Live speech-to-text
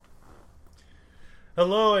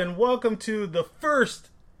Hello and welcome to the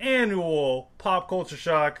first annual Pop Culture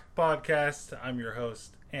Shock podcast. I'm your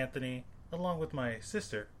host, Anthony, along with my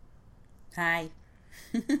sister. Hi.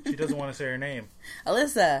 She doesn't want to say her name.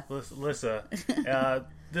 Alyssa. Alyssa.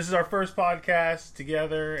 This is our first podcast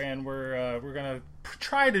together, and we're gonna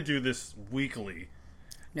try to do this weekly.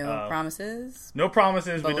 No promises. No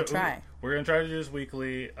promises. But we'll try. We're gonna try to do this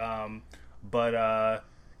weekly. This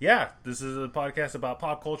is a podcast about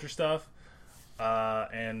pop culture stuff.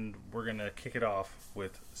 And we're going to kick it off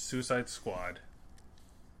with Suicide Squad.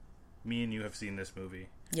 Me and you have seen this movie.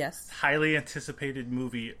 Yes. Highly anticipated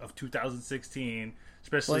movie of 2016,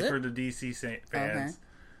 especially for the DC fans.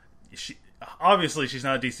 Okay. Obviously, she's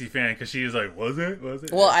not a DC fan because she is like, was it?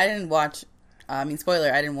 Well, I didn't watch,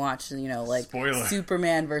 spoiler, I didn't watch, Spoiler.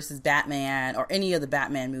 Superman versus Batman or any of the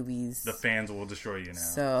Batman movies. The fans will destroy you now.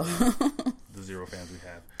 So. The zero fans we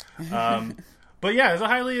have. But yeah, it's a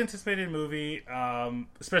highly anticipated movie,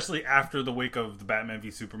 especially after the wake of the Batman v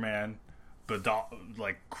Superman,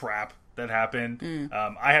 crap that happened.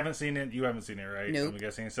 I haven't seen it. You haven't seen it, right? Nope. I'm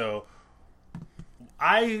guessing. So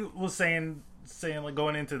I was saying like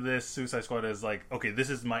going into this Suicide Squad is like, okay, this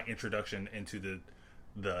is my introduction into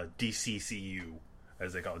the DCCU,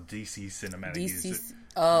 as they call it, DC Cinematic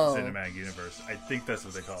Universe. I think that's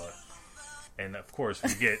what they call it. And of course,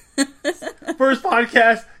 we get first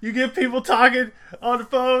podcast. You get people talking on the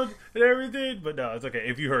phone and everything, but no, it's okay.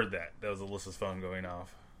 If you heard that was Alyssa's phone going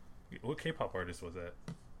off. What K-pop artist was that?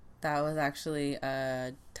 That was actually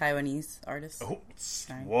a Taiwanese artist. Oh,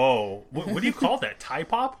 whoa! What do you call that? Thai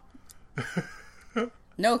pop?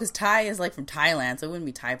 No, because Thai is like from Thailand, so it wouldn't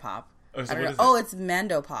be Thai pop. Oh, so I don't know. It's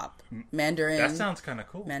Mando pop, Mandarin. That sounds kind of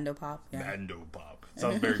cool. Mando pop. Yeah. Mando pop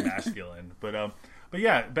sounds very masculine, But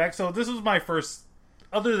yeah, so this was my first,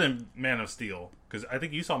 other than Man of Steel, because I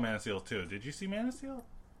think you saw Man of Steel too. Did you see Man of Steel?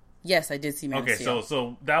 Yes, I did see Man of Steel. Okay,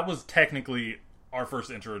 so that was technically our first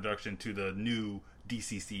introduction to the new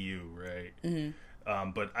DCCU, right?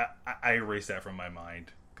 Mm-hmm. But I erased that from my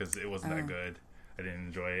mind because it wasn't that good. I didn't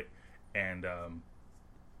enjoy it. And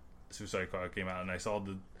Suicide Squad came out, and I saw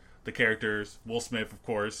the characters. Will Smith, of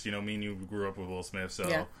course. You know, me and you grew up with Will Smith,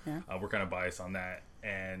 so we're kind of biased on that.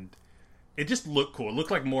 And it just looked cool. It looked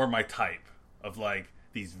like more my type of like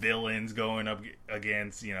these villains going up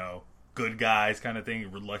against, good guys kind of thing,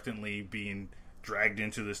 reluctantly being dragged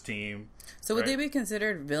into this team. So would they be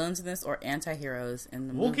considered villains in this or anti-heroes in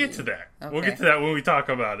the movie? We'll get to that. Okay. We'll get to that when we talk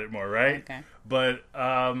about it more, right? Okay. But,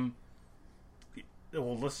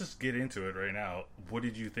 let's just get into it right now. What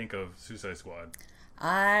did you think of Suicide Squad?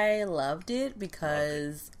 I loved it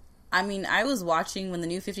because, I was watching when the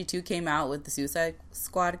New 52 came out with the Suicide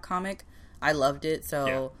Squad comic. I loved it,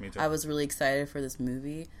 so me too. I was really excited for this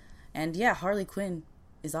movie. And yeah, Harley Quinn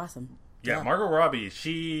is awesome. Yeah, Margot Robbie,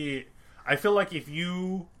 I feel like if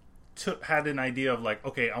you had an idea of like,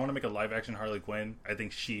 okay, I want to make a live action Harley Quinn, I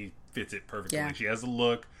think she fits it perfectly. Yeah. She has the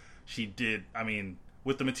look. She did,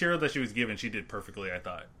 with the material that she was given, she did perfectly, I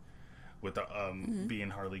thought, with the being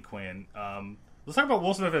Harley Quinn. Let's talk about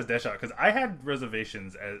Will Smith as Deadshot, because I had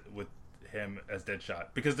reservations with him as Deadshot,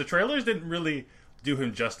 because the trailers didn't really do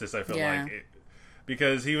him justice, I feel like.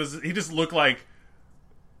 Because he just looked like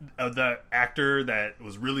the actor that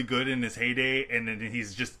was really good in his heyday, and then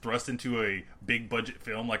he's just thrust into a big budget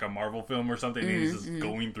film, like a Marvel film or something, and he's just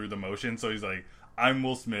going through the motion. So he's like, I'm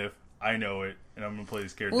Will Smith, I know it, and I'm gonna play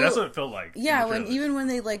this character. That's what it felt like. Yeah, when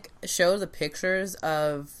they like show the pictures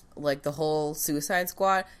of like the whole Suicide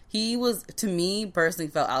Squad, he was, to me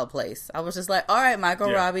personally, felt out of place. I was just like, all right,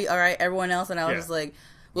 Michael Robbie, all right, everyone else, and I was just like,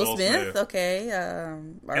 Will Smith? Okay, all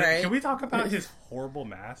right. Can we talk about his horrible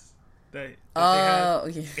mask that they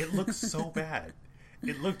had? Yeah. It looked so bad.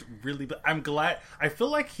 It looked really bad. I'm glad. I feel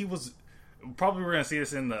like he was, probably we're going to see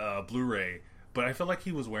this in the Blu-ray, but I feel like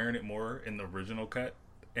he was wearing it more in the original cut,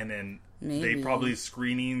 and then they probably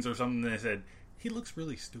screenings or something, they said, he looks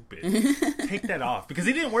really stupid. Take that off. Because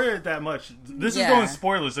he didn't wear it that much. This is going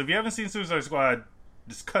spoilers, so if you haven't seen Suicide Squad,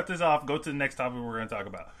 just cut this off, go to the next topic we're going to talk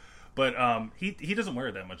about. But he doesn't wear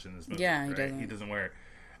it that much in this movie. Yeah, he doesn't wear it.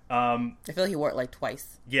 I feel like he wore it like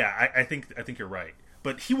twice. Yeah, I think you're right.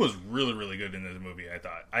 But he was really, really good in this movie, I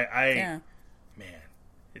thought.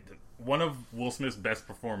 One of Will Smith's best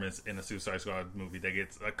performance in a Suicide Squad movie that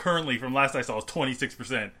gets currently, from last I saw, is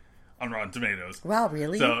 26% on Rotten Tomatoes. Wow,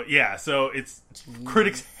 really? So it's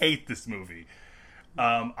critics hate this movie.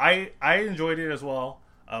 I enjoyed it as well.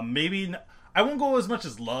 Maybe I won't go as much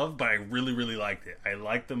as love, but I really, really liked it. I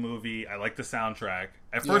liked the movie. I liked the soundtrack.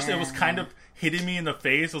 At first, it was kind of hitting me in the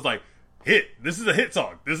face. It was like, hit. This is a hit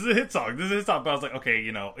song. This is a hit song. This is a hit song. But I was like, okay,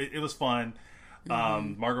 it was fun.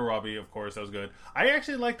 Margot Robbie, of course, that was good. I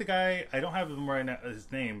actually like the guy. I don't have him right now.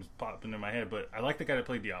 His name's popping in my head, but I like the guy that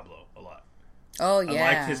played Diablo a lot. Oh yeah,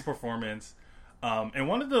 I liked his performance. And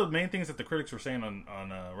one of the main things that the critics were saying on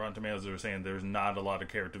Rotten Tomatoes, they were saying there's not a lot of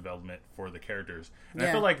character development for the characters. And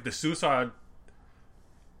I feel like the Suicide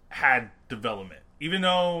had development. Even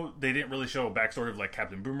though they didn't really show a backstory of like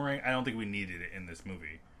Captain Boomerang, I don't think we needed it in this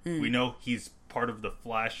movie. We know he's part of the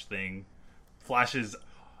Flash thing. Flash's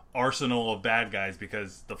arsenal of bad guys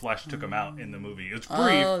because the Flash took him out in the movie. It's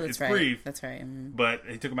brief. Oh, it's brief. That's right. But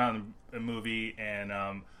he took him out in the movie, and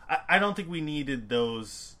I don't think we needed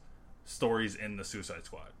those stories in the Suicide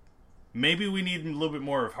Squad. Maybe we need a little bit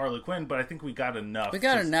more of Harley Quinn, but I think we got enough. We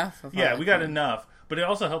got enough of Harley we got Quinn. enough. But it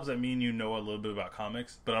also helps that me and you know a little bit about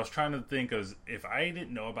comics. But I was trying to think of, if I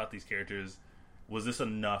didn't know about these characters, was this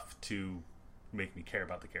enough to make me care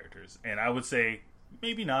about the characters? And I would say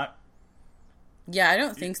maybe not. Yeah, I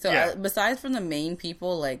don't think so. Yeah. Besides from the main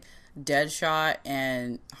people like Deadshot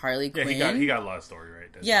and Harley Quinn. He got a lot of story, right?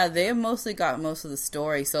 Yeah, they mostly got most of the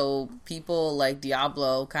story. So people like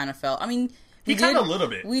Diablo kind of felt. I mean, he got a little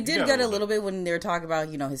bit. We did get a little bit when they were talking about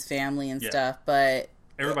his family and stuff, but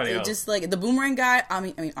everybody else, just like the Boomerang guy. I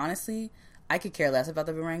mean, honestly, I could care less about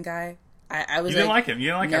the Boomerang guy. I was. You didn't like him. You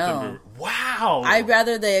didn't like Captain Boomerang. Wow. I'd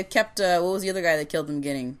rather they had kept. What was the other guy that killed them?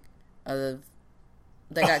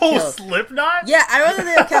 That got killed. Slipknot? Yeah, I'd rather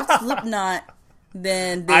they had kept Slipknot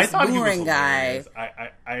than this Boomerang guy.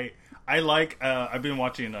 I like. I've been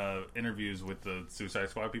watching interviews with the Suicide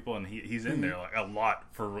Squad people, and he's in there like a lot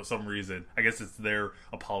for some reason. I guess it's their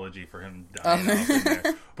apology for him dying off in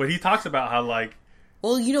there. But he talks about how like.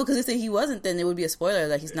 Well, because if he wasn't, then it would be a spoiler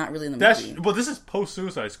that he's not really in the movie. Well, this is post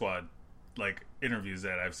Suicide Squad like interviews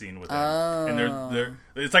that I've seen with him, and they're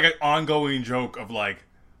it's like an ongoing joke of like.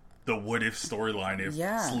 The what if storyline if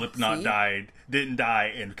Slipknot didn't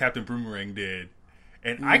die, and Captain Boomerang did.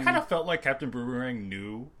 And I kind of felt like Captain Boomerang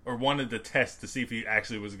knew or wanted to test to see if he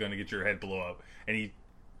actually was going to get your head blow up. And he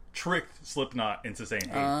tricked Slipknot into saying,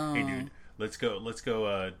 hey dude, let's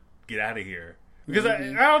go get out of here. Because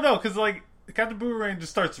I don't know, because like Captain Boomerang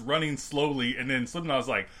just starts running slowly, and then Slipknot's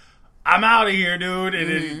like, I'm out of here, dude. And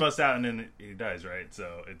then he busts out, and then he dies, right?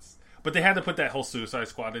 So but they had to put that whole Suicide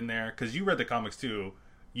Squad in there, because you read the comics too.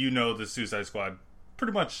 The Suicide Squad,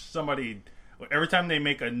 pretty much somebody, every time they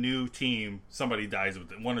make a new team, somebody dies with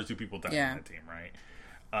it. One or two people die in that team,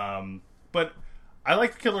 right? But I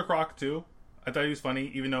liked Killer Croc too. I thought he was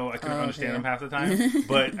funny, even though I couldn't understand him half the time.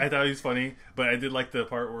 But I thought he was funny. But I did like the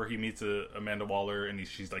part where he meets Amanda Waller, and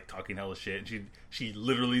she's like talking hella shit, and she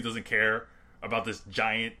literally doesn't care about this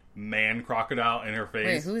giant man crocodile in her face.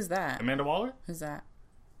 Wait, who is that? Amanda Waller? Who's that?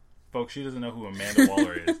 Folks, she doesn't know who Amanda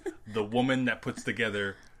Waller is. The woman that puts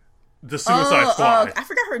together the Suicide Squad. I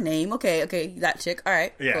forgot her name. Okay, that chick. All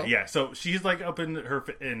right. Yeah, cool. yeah. So she's like up in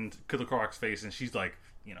Killer Croc's face, and she's like,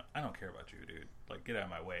 I don't care about you, dude. Like, get out of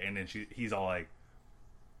my way. And then he's all like,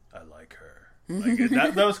 I like her.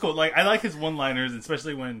 Like, that was cool. Like, I like his one-liners,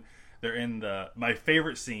 especially when they're in my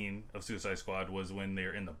favorite scene of Suicide Squad was when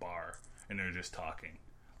they're in the bar and they're just talking.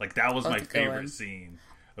 Like, that was my favorite scene.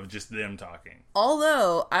 Of just them talking.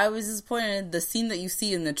 Although, I was disappointed the scene that you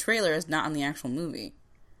see in the trailer is not in the actual movie.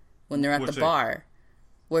 When they're at the bar.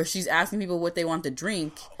 Where she's asking people what they want to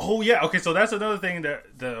drink. Oh, yeah. Okay, so that's another thing that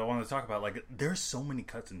I wanted to talk about. Like, there's so many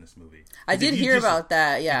cuts in this movie. I did hear about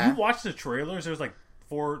that, yeah. If you watch the trailers, there's like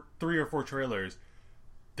 3 or 4 trailers.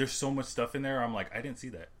 There's so much stuff in there. I'm like, I didn't see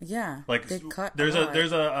that. Yeah. Like, there's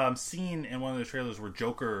a scene in one of the trailers where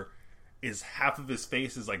Joker half of his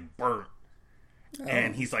face is like burnt.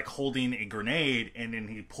 And he's like holding a grenade, and then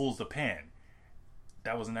he pulls the pin.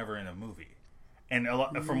 That was never in a movie. And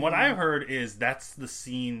from what I've heard is that's the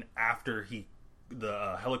scene after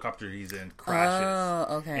the helicopter he's in crashes.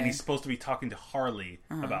 Oh, okay. And he's supposed to be talking to Harley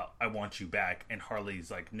about I want you back, and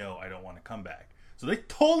Harley's like, no, I don't want to come back. So they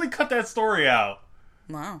totally cut that story out.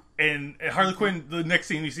 Wow. And Harley Quinn, the next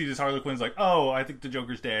scene you see is Harley Quinn's like, oh, I think the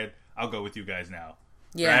Joker's dead. I'll go with you guys now.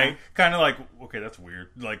 Yeah. Right? Kind of like, okay, that's weird.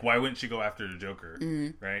 Like, why wouldn't she go after the Joker?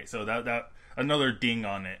 Right? So that another ding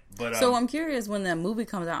on it. But so I'm curious when that movie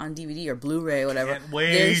comes out on DVD or Blu-ray or whatever. Can't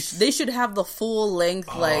wait. They should have the full length,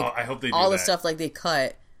 I hope they do all that. the stuff like they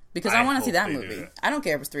cut. Because I want to see that movie. I don't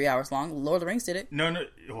care if it's 3 hours long. Lord of the Rings did it. No,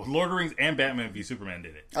 Lord of the Rings and Batman v Superman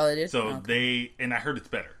did it. Oh, they did? So and I heard it's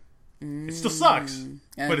better. It still sucks,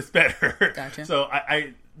 but it's better. Gotcha. So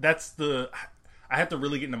I had to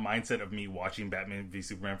really get in the mindset of me watching Batman v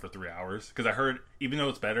Superman for 3 hours. Because I heard, even though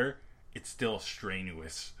it's better, it's still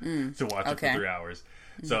strenuous to watch it for 3 hours.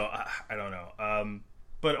 So I don't know.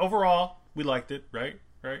 But overall, we liked it, right?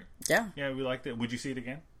 Right? Yeah. Yeah, we liked it. Would you see it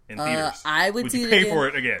again? in theaters? I would you see pay it again. for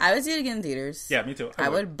it again? I would see it again in theaters. Yeah, me too. I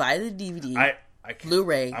would buy the DVD. I can't.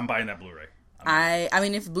 Blu-ray. I'm buying that Blu-ray. I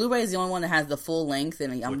mean, if Blu-ray is the only one that has the full length,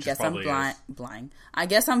 then I guess I'm blind. I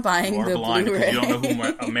guess I'm buying the Blu-ray. You don't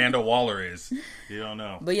know who Amanda Waller is. You don't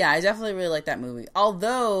know. But yeah, I definitely really like that movie.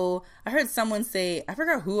 Although I heard someone say, I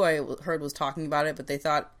forgot who I heard was talking about it, but they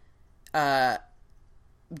thought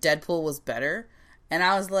Deadpool was better, and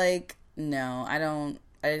I was like, no, I don't.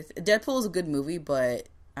 Deadpool is a good movie, but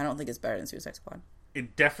I don't think it's better than Suicide Squad.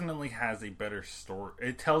 It definitely has a better story.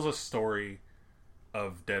 It tells a story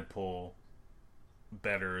of Deadpool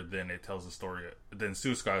better than it tells a story than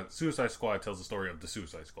Suicide Squad tells the story of the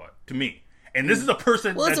Suicide Squad to me. And this is a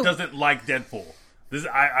person that doesn't like Deadpool. This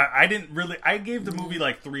I didn't really. I gave the movie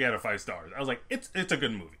like 3 out of 5 stars. I was like, it's a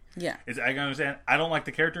good movie. Yeah, I can understand. I don't like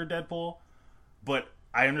the character of Deadpool, but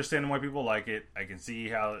I understand why people like it. I can see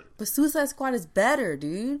how. But Suicide Squad is better,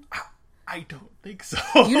 dude. I don't think so.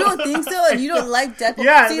 You don't think so, and you don't like Deadpool.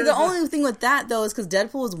 Yeah. See, the only thing with that though is because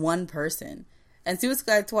Deadpool is one person. And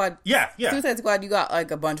Suicide Squad, Suicide Squad, you got like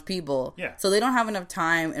a bunch of people, so they don't have enough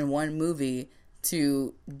time in one movie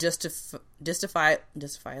to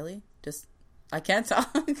I can't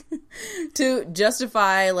talk to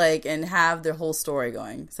justify like and have their whole story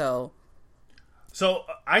going. So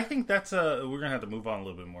I think that's we're gonna have to move on a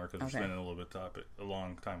little bit more because we're spending a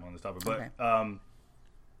long time on this topic. But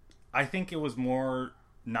I think it was more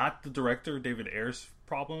not the director David Ayer's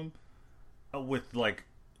problem with like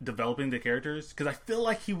developing the characters, because I feel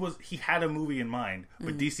like he had a movie in mind,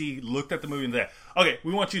 but DC looked at the movie and said, okay,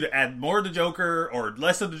 we want you to add more of the Joker or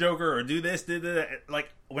less of the Joker or do this, do that. Like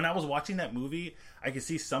when I was watching that movie, I could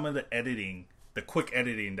see some of the editing, the quick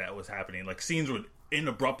editing that was happening. Like scenes would end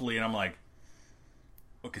abruptly and I'm like,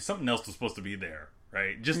 okay, something else was supposed to be there,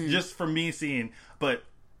 right? Just for me seeing, but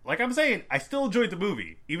like I'm saying, I still enjoyed the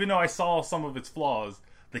movie. Even though I saw some of its flaws,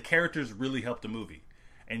 the characters really helped the movie.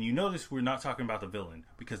 And you notice we're not talking about the villain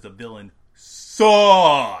because the villain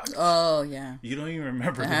sucks. Oh yeah, you don't even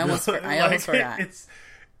remember. I almost forgot.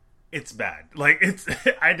 It's bad. Like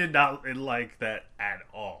I did not like that at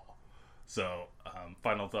all. So,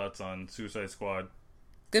 final thoughts on Suicide Squad.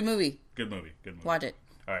 Good movie. Good movie. Watch it.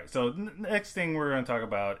 All right. So next thing we're going to talk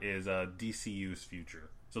about is DCU's future.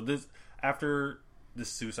 So after this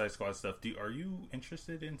Suicide Squad stuff, are you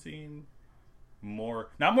interested in seeing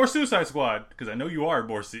not more Suicide Squad, because I know you are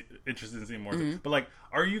more interested in seeing more, but like,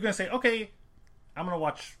 are you gonna say, okay, I'm gonna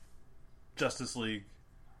watch Justice League,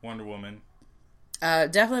 Wonder Woman?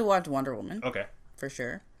 Definitely watch Wonder Woman. Okay, for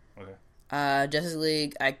sure. Okay. Justice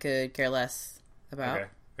League, I could care less about.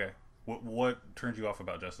 Okay. What turned you off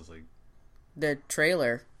about Justice League? The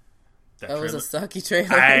trailer. That was a sucky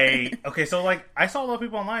trailer. Okay, so like, I saw a lot of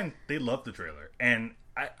people online, they loved the trailer, and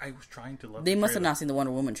I was trying to love. They must have not seen the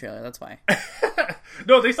Wonder Woman trailer. That's why.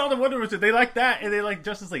 No, they saw the Wonder Woman. They like that, and they like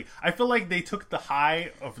Justice League. I feel like they took the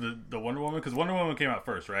high of the Wonder Woman, because Wonder Woman came out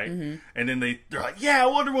first, right? Mm-hmm. And then they're like, yeah,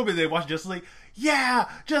 Wonder Woman. They watch Justice League. Yeah,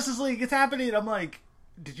 Justice League. It's happening. I'm like,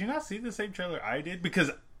 did you not see the same trailer I did?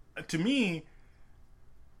 Because to me,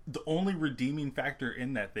 the only redeeming factor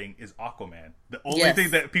in that thing is Aquaman. The only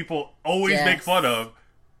thing that people always make fun of,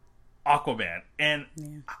 Aquaman. And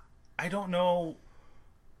I don't know.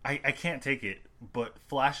 I can't take it, but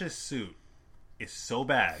Flash's suit is so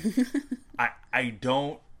bad. I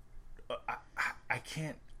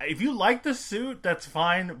can't. If you like the suit, that's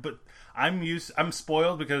fine, but I'm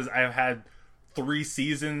spoiled because I've had 2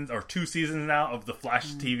 seasons now of the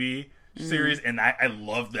Flash TV series, and I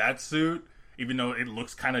love that suit, even though it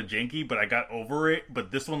looks kind of janky, but I got over it. But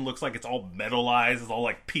this one looks like it's all metallized, it's all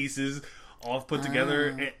like pieces all put together,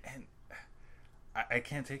 and I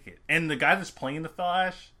can't take it. And the guy that's playing the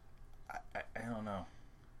Flash, I don't know.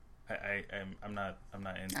 I'm not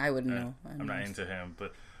in. I wouldn't know. I'm not into him.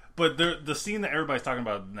 But the scene that everybody's talking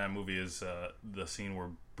about in that movie is the scene where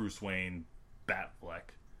Bruce Wayne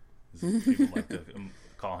Batfleck, as people like to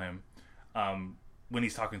call him, when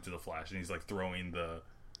he's talking to the Flash and he's like throwing the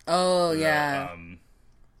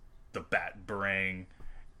bat barang,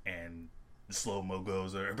 and the slow mo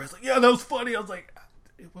goes there. Everybody's like, yeah, that was funny. I was like,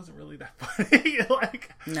 it wasn't really that funny.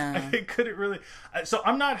 Like, no. I couldn't really. So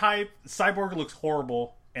I'm not hyped. Cyborg looks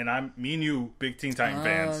horrible, and me and you, big Teen Titan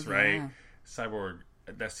fans, right? Cyborg,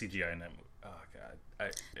 that's CGI in that movie. Oh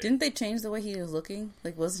god! Didn't they change the way he was looking?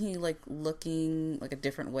 Like, wasn't he like looking like a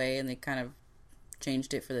different way, and they kind of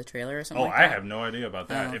changed it for the trailer or something? I have no idea about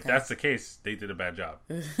that. If that's the case, they did a bad job.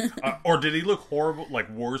 Or did he look horrible, like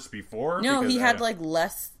worse before? No, he had like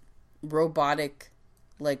less robotic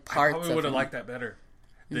like parts. I probably would have liked that better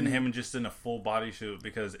than him just in a full body suit,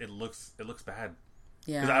 because it looks bad.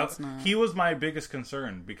 Yeah, it's not. He was my biggest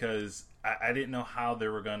concern because I didn't know how they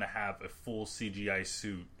were going to have a full CGI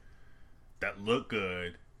suit that looked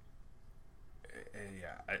good.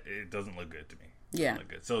 Yeah, it doesn't look good to me. Yeah.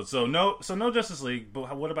 Good. So no Justice League.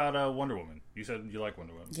 But what about Wonder Woman? You said you like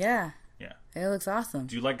Wonder Woman. Yeah. Yeah. It looks awesome.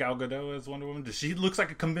 Do you like Gal Gadot as Wonder Woman? Does she looks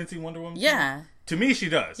like a convincing Wonder Woman? Yeah. To me, she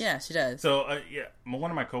does. Yeah, she does. So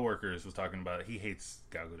one of my coworkers was talking about it. He hates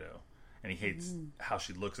Gal Gadot, and he hates how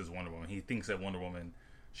she looks as Wonder Woman. He thinks that Wonder Woman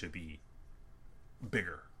should be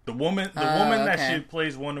bigger. The woman that she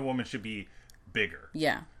plays Wonder Woman should be bigger.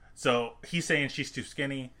 Yeah. So he's saying she's too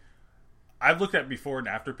skinny. I've looked at before and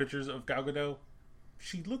after pictures of Gal Gadot.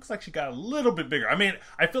 She looks like she got a little bit bigger. I mean,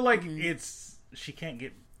 I feel like she can't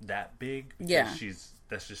get that big. Yeah.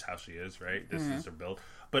 That's just how she is, right? This is her build.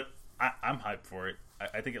 But I'm hyped for it.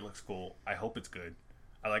 I think it looks cool. I hope it's good.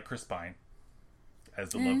 I like Chris Pine as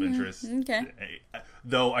the love interest. Okay.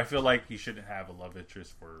 Though I feel like he shouldn't have a love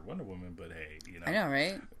interest for Wonder Woman, but hey, I know,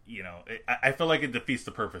 right? I feel like it defeats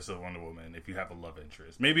the purpose of Wonder Woman if you have a love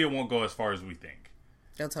interest. Maybe it won't go as far as we think.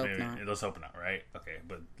 Let's hope not. Let's hope not, right? Okay,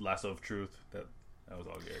 but Lasso of Truth, that was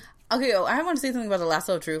all good. Okay, I want to say something about the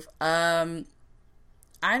Lasso of Truth.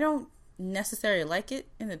 I don't necessarily like it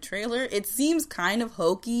in the trailer. It seems kind of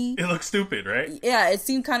hokey. It looks stupid, right? Yeah, it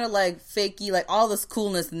seemed kind of like fakey, like all this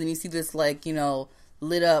coolness, and then you see this like,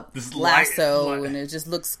 lit up this lasso, and it just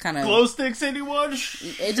looks kind of... Glow sticks, anyone?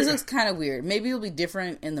 It just looks kind of weird. Maybe it'll be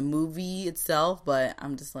different in the movie itself, but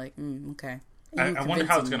I'm just like, okay. I wonder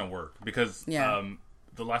how it's going to work, because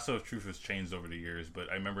the Lasso of Truth has changed over the years,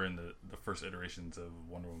 but I remember in the first iterations of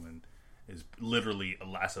Wonder Woman is literally a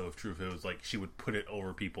lasso of truth. It was like she would put it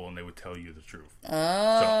over people and they would tell you the truth. Oh, so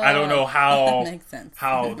I don't know how that makes sense.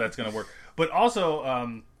 how that's going to work. But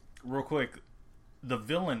also, real quick, the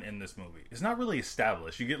villain in this movie is not really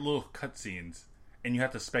established. You get little cutscenes and you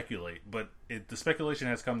have to speculate, but the speculation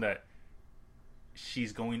has come that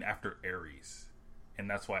she's going after Ares, and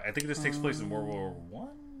that's why I think this takes place in World War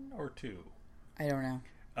I or II. I don't know.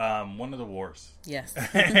 One of the wars. Yes.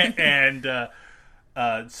 And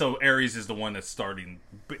so Ares is the one that's starting,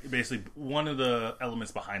 basically one of the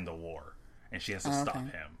elements behind the war, and she has to stop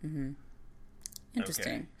him. Mm-hmm.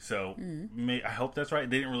 Interesting. Okay. So I hope that's right.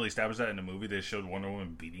 They didn't really establish that in the movie. They showed Wonder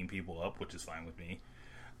Woman beating people up, which is fine with me.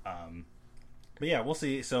 But yeah, we'll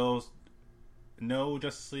see. So no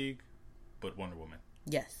Justice League, but Wonder Woman.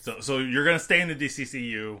 Yes. So you're gonna stay in the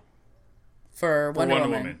DCCU for Wonder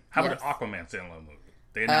Woman. How about an Aquaman standalone movie?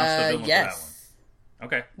 They announced the villain for that one.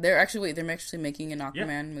 Okay. They're actually making an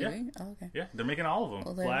Aquaman movie? Yeah. Oh, okay. Yeah, they're making all of them.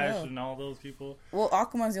 Well, Flash and all those people. Well,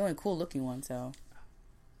 Aquaman's the only cool looking one, so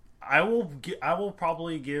I will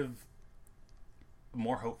probably give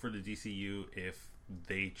more hope for the DCU if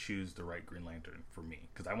they choose the right Green Lantern for me,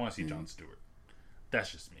 because I want to see Jon Stewart.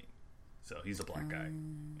 That's just me. So he's a black guy,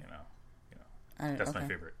 That's my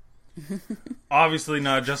favorite. Obviously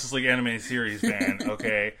not a Justice League animated series fan.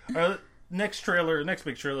 Okay. Next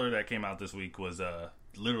big trailer that came out this week was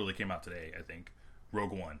literally came out today, I think.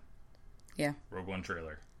 Rogue One. Yeah. Rogue One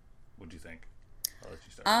trailer. What'd you think? I'll let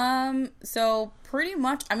you start. So pretty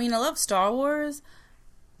much, I mean, I love Star Wars,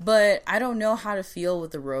 but I don't know how to feel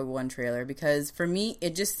with the Rogue One trailer, because for me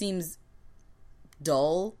it just seems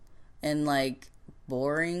dull and like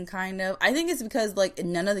boring, kind of. I think it's because like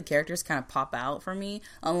none of the characters kind of pop out for me,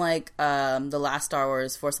 unlike the last Star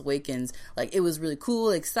Wars, Force Awakens. Like, it was really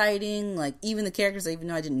cool, exciting, like even the characters, even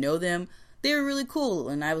though I didn't know them, they were really cool,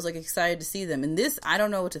 and I was like excited to see them. And this, I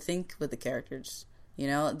don't know what to think with the characters,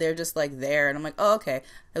 they're just like there, and I'm like, oh, okay,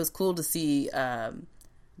 it was cool to see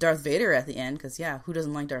Darth Vader at the end, because who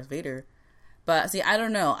doesn't like Darth Vader? But see, I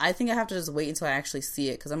don't know, I think I have to just wait until I actually see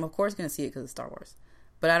it, because I'm of course going to see it because it's Star Wars.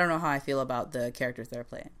 But I don't know how I feel about the characters they're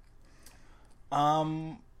playing.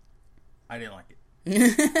 I didn't like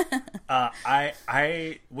it.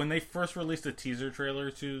 I when they first released the teaser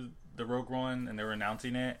trailer to the Rogue One and they were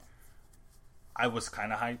announcing it, I was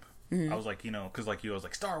kind of hype. I was like, because like I was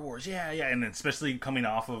like, Star Wars, yeah, and then especially coming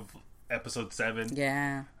off of Episode 7.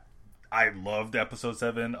 Yeah. I loved Episode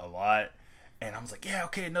 7 a lot, and I was like, yeah,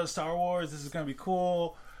 okay, no Star Wars, this is gonna be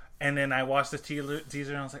cool. And then I watched the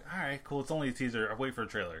teaser and I was like, all right, cool, it's only a teaser. I'll wait for a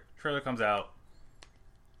trailer. Trailer comes out.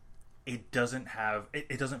 It doesn't have...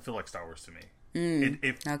 It doesn't feel like Star Wars to me.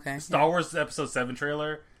 Okay. Star Wars Episode 7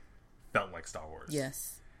 trailer felt like Star Wars.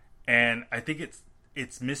 Yes. And I think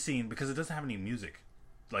it's missing because it doesn't have any music.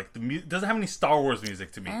 Like, it doesn't have any Star Wars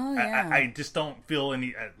music to me. Oh, yeah. I just don't feel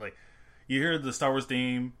any... Like, you hear the Star Wars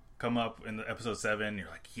theme come up in the Episode 7, you're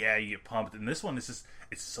like, yeah, you get pumped. And this one is just...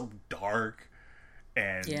 It's so dark.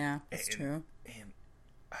 And yeah, that's true. And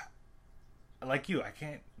like you, I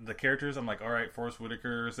can't. The characters, I'm like, all right, Forrest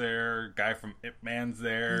Whitaker's there, guy from Ip Man's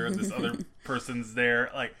there, this other person's there.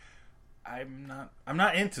 Like, I'm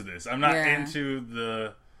not into this. I'm not into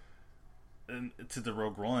the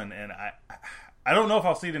Rogue One, and I don't know if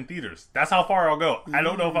I'll see it in theaters. That's how far I'll go. I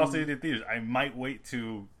don't know if I'll see it in theaters. I might wait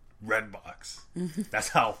to Redbox. That's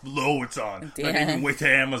how low it's on. I'm not even wait to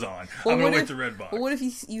Amazon. I'm gonna wait to Redbox. But what if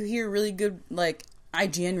you hear really good like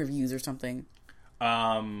IGN reviews or something?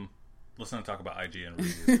 Let's not talk about IGN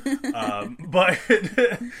reviews. But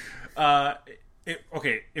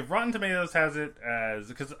if Rotten Tomatoes has it as,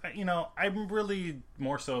 because I'm really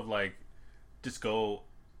more so of like, just go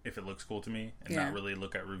if it looks cool to me and not really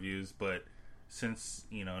look at reviews. But since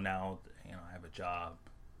now I have a job,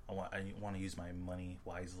 I want to use my money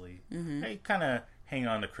wisely. I kind of hang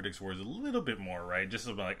on to critics' words a little bit more, right? Just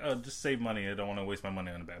so I'm like, oh, just save money. I don't want to waste my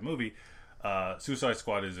money on a bad movie. Suicide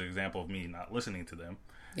Squad is an example of me not listening to them.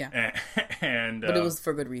 Yeah, and but it was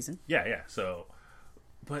for good reason. Yeah. So,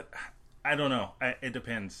 but I don't know. It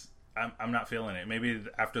depends. I'm not feeling it. Maybe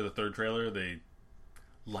after the third trailer they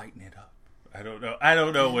lighten it up. I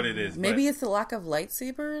don't know what it is. Maybe it's the lack of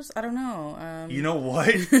lightsabers. I don't know. You know what?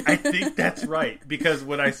 I think that's right, because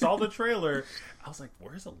when I saw the trailer, I was like,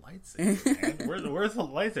 "Where's the lightsaber, man? Where's the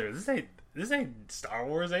lightsaber? This ain't Star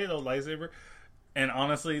Wars. Ain't no lightsaber." And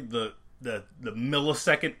honestly, the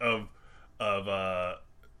millisecond of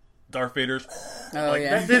Darth Vader's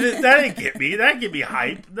that didn't get me. That get me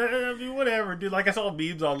hype. I mean, whatever, dude. Like, I saw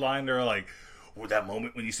memes online. They're like, that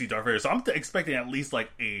moment when you see Darth Vader. So I'm expecting at least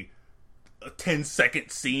like a 10-second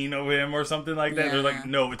scene of him or something like that. They're like,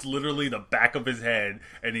 no, it's literally the back of his head,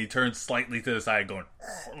 and he turns slightly to the side, going,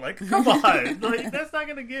 like, come on, like, that's not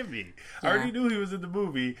gonna give me. I already knew he was in the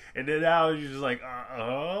movie, and then now you're just like,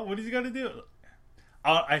 what is he gonna do?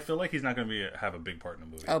 I feel like he's not going to have a big part in the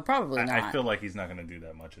movie. Oh, probably not. I feel like he's not going to do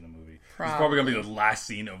that much in the movie. It's probably going to be the last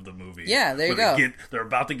scene of the movie. Yeah, there you go. They're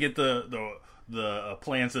about to get the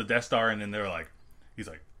plans to the Death Star, and then he's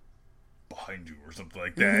like, behind you or something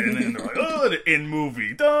like that. And then they're like, oh, the end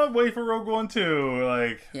movie. Wait for Rogue One 2.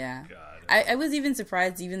 Like, yeah. God. I was even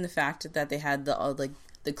surprised, even the fact that they had the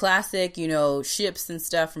classic, ships and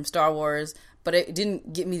stuff from Star Wars, but it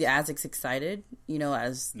didn't get me as excited,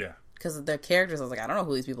 as... Yeah. Because of their characters, I was like, I don't know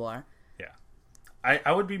who these people are. Yeah,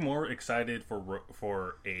 I would be more excited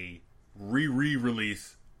for a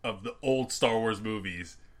re-release of the old Star Wars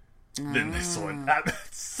movies than this one.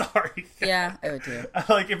 Sorry. Yeah, I would too.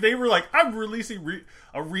 Like, if they were like, I'm releasing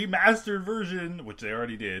a remastered version, which they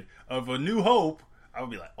already did, of A New Hope, I would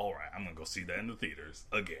be like, all right, I'm gonna go see that in the theaters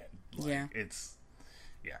again. Like,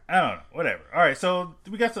 I don't know, whatever. All right, so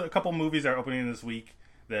we got a couple movies that are opening this week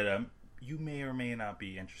that you may or may not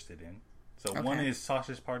be interested in. So one is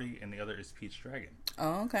Sausage Party and the other is Pete's Dragon.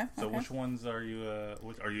 Oh, okay. So which ones are you?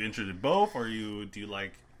 Are you interested in both? Or do you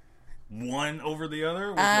like one over the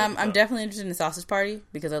other? I'm definitely interested in Sausage Party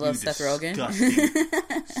because I love Seth Rogen.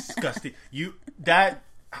 Disgusting.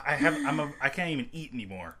 I can't even eat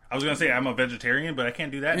anymore. I was gonna say I'm a vegetarian, but I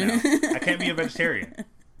can't do that now. I can't be a vegetarian.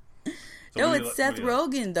 So no, it's Seth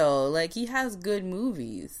Rogen though. Like, he has good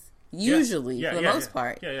movies usually for the most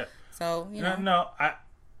part. Yeah. So no,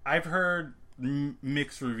 I've heard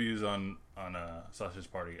mixed reviews on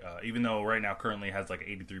Sausage Party, even though right now currently has like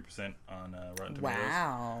 83% on Rotten Tomatoes.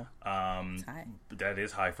 Wow, that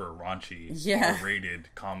is high for a raunchy R-rated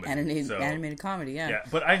comedy, animated comedy. Yeah.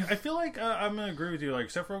 But I feel like I'm gonna agree with you. Like,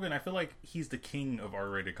 Seth Rogen, I feel like he's the king of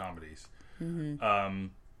R-rated comedies. Mm-hmm.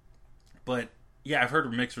 But yeah, I've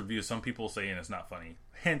heard mixed reviews. Some people saying it's not funny.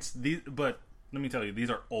 Hence but let me tell you, these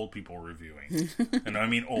are old people reviewing. And I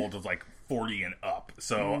mean old of like 40 and up.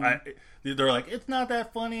 So they're like, it's not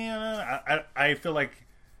that funny. I feel like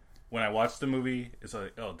when I watch the movie, it's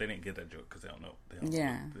like, oh, they didn't get that joke because they don't know. They don't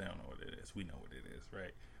know what it is. We know what it is,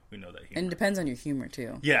 right? We know that humor. And it depends on your humor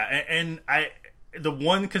too. Yeah, and the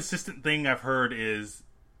one consistent thing I've heard is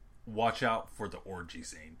watch out for the orgy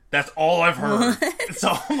scene. That's all I've heard.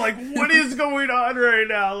 So I'm like, what is going on right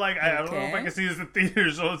now? Like, I don't know if I can see this in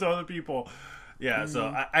theaters or to other people. Yeah, so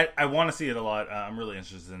I want to see it a lot. I'm really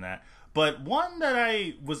interested in that. But one that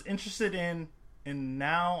I was interested in, and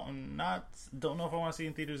now don't know if I want to see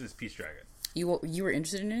in theaters, is Pete's Dragon. You were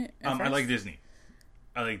interested in it? I like Disney.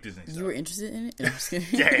 I like Disney stuff. You were interested in it? I'm just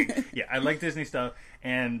kidding. Dang. Yeah, I like Disney stuff.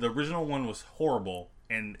 And the original one was horrible.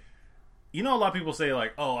 And a lot of people say,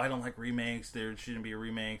 like, oh, I don't like remakes. There shouldn't be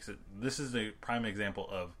remakes. This is a prime example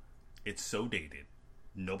of it's so dated.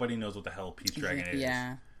 Nobody knows what the hell Pete's Dragon is.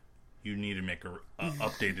 Yeah. You need to make a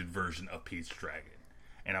updated version of Pete's Dragon.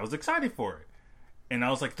 And I was excited for it. And I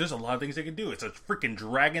was like, there's a lot of things they could do. It's a freaking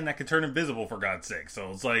dragon that can turn invisible, for God's sake. So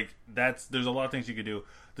it's like, there's a lot of things you could do.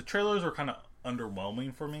 The trailers were kind of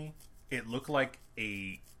underwhelming for me. It looked like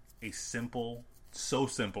a simple, so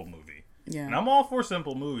simple movie. Yeah. And I'm all for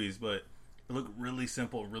simple movies, but it looked really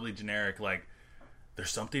simple, really generic. Like,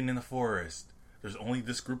 there's something in the forest. There's only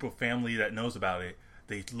this group of family that knows about it.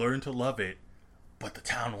 They learn to love it, but the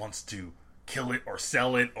town wants to kill it or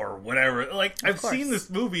sell it or whatever. Like, I've seen this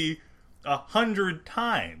movie 100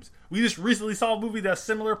 times. We just recently saw a movie that's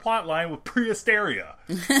similar plot line with Pre-Hysteria.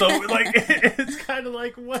 So, like, it's kind of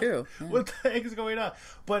like, what the heck is going on?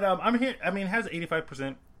 But I'm here. I mean, it has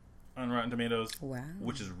 85% on Rotten Tomatoes,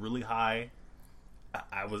 which is really high.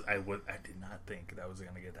 I did not think that was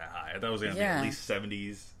going to get that high. I thought it was going to be at least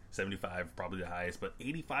 70s, 75, probably the highest. But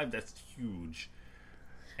 85, that's huge.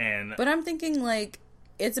 But I'm thinking, like,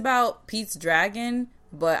 it's about Pete's dragon,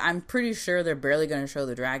 but I'm pretty sure they're barely going to show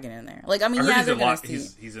the dragon in there. Like, I mean, they're going to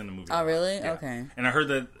see. He's in the movie. Oh, really? Yeah. Okay. And I heard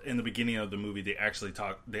that in the beginning of the movie, they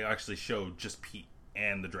actually showed just Pete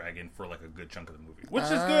and the dragon for like a good chunk of the movie, which is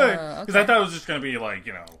good because I thought it was just going to be like,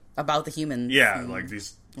 you know, about the humans. Yeah, like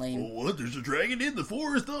these. Lame. Oh, what? There's a dragon in the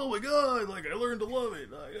forest. Oh my god! Like, I learned to love it.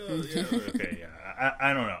 Like, yeah. Okay, yeah.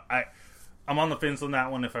 I don't know. I'm on the fence on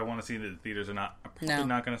that one. If I want to see it in the theaters or not, I'm probably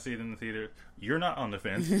not going to see it in the theater. You're not on the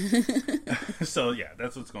fence, so yeah,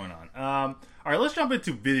 that's what's going on. All right, let's jump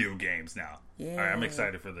into video games now. Yeah. All right, I'm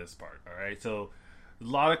excited for this part. All right, so a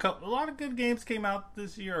lot of good games came out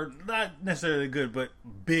this year. Or not necessarily good, but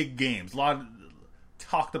big games. A lot of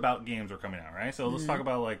talked about games are coming out. Right, so let's talk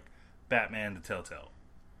about like Batman: The Telltale.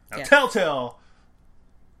 Now, Telltale,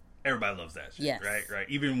 everybody loves that shit, right?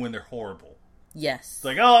 Even when they're horrible. Yes. It's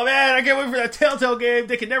like, oh man, I can't wait for that Telltale game.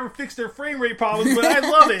 They can never fix their frame rate problems, but I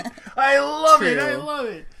love it. I love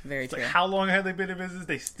it. Very it's true. Like, how long have they been in business?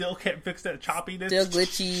 They still can't fix that choppiness. Still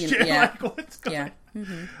glitchy. Shit, like, what's going on?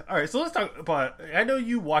 Mm-hmm. All right, so let's talk about... I know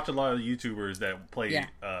you watch a lot of YouTubers that play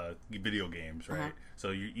video games, right? Uh-huh.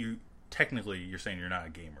 So you technically, you're saying you're not a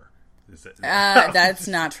gamer. That's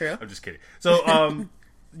not true. I'm just kidding. So,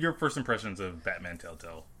 your first impressions of Batman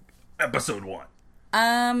Telltale, episode 1.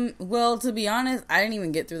 Well, to be honest, I didn't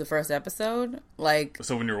even get through the first episode. Like,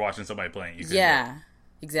 so when you're watching somebody playing, you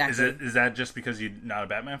exactly. Is that just because you're not a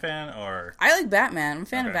Batman fan, or? I like Batman. I'm a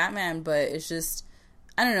fan of Batman, but it's just,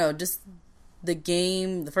 I don't know, just the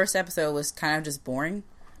game, the first episode was kind of just boring.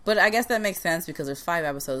 But I guess that makes sense because there's 5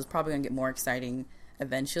 episodes. It's probably going to get more exciting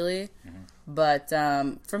eventually. Mm-hmm. But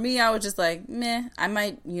for me, I was just like, meh. I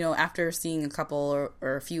might, after seeing a couple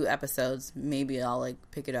or a few episodes, maybe I'll like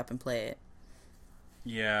pick it up and play it.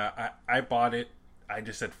 Yeah, I bought it. I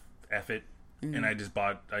just said F it. Mm-hmm. And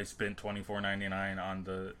I spent $24.99 on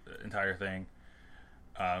the entire thing.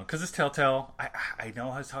 Because it's Telltale. I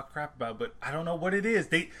know how to talk crap about it, but I don't know what it is.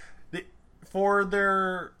 They for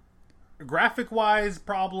their graphic-wise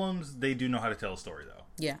problems, they do know how to tell a story, though.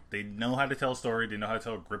 Yeah. They know how to tell a story. They know how to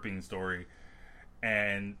tell a gripping story.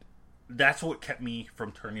 And that's what kept me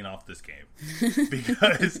from turning off this game.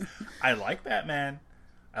 Because I like Batman.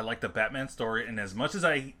 I like the Batman story. And as much as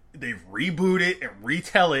they reboot it and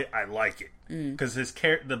retell it, I like it. Because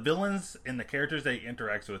the villains and the characters that he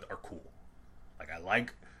interacts with are cool. Like,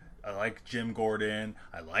 I like Jim Gordon.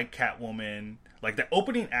 I like Catwoman. Like, the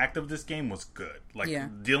opening act of this game was good. Like,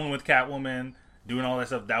 dealing with Catwoman, doing all that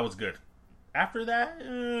stuff, that was good. After that,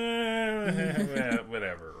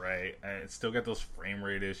 whatever, right? I still got those frame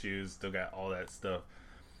rate issues, still got all that stuff.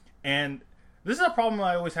 And this is a problem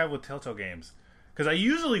I always have with Telltale games. Because I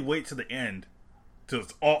usually wait to the end, till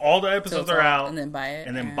all the episodes are out, and then buy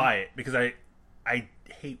it. Because I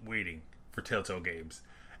hate waiting for Telltale games.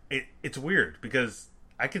 It's weird, because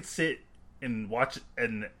I could sit and watch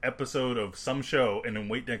an episode of some show and then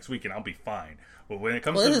wait next week and I'll be fine. But when it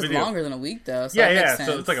comes to video, longer than a week though. So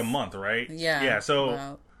so it's like a month, right? Yeah.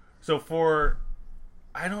 So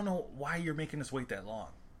I don't know why you're making us wait that long.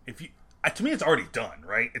 To me, it's already done,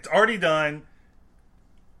 right? It's already done.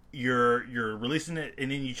 You're releasing it,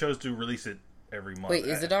 and then you chose to release it every month. Wait,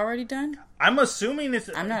 is it already done? I'm assuming it's...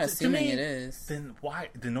 I'm not assuming it is. Then why?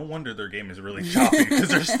 Then no wonder their game is really choppy, because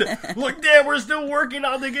they're still... Look, damn, we're still working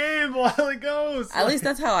on the game while it goes. At least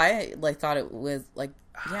that's how I thought it was.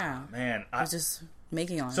 Man. I was just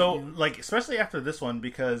making on it. So, especially after this one,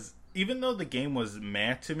 because even though the game was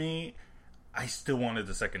meh to me, I still wanted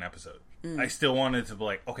the second episode. I still wanted to be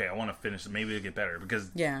like, okay, I want to finish it. Maybe it'll get better,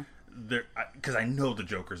 because... Yeah. Because I know the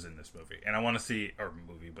Joker's in this movie, and I want to see,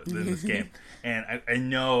 but in this game, and I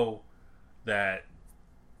know that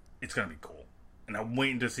it's gonna be cool, and I'm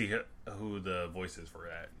waiting to see who the voice is for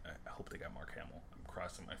that. I hope they got Mark Hamill. I'm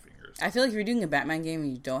crossing my fingers. I feel like if you're doing a Batman game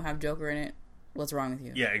and you don't have Joker in it, what's wrong with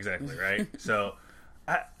you? Yeah, exactly, right. So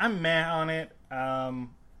I'm mad on it.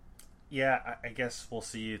 I guess we'll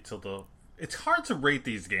see till it's hard to rate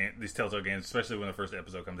these Telltale games, especially when the first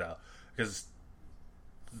episode comes out, because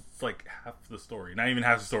it's like half the story, not even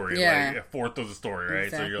half the story, like a fourth of the story, right?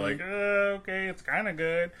 Exactly. So you're like, okay, it's kind of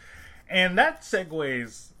good, and that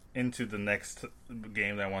segues into the next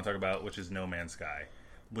game that I want to talk about, which is No Man's Sky,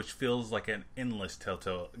 which feels like an endless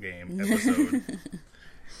Telltale game episode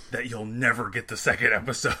that you'll never get the second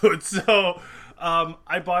episode. So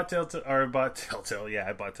I bought Telltale. I bought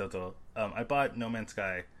Telltale. I bought No Man's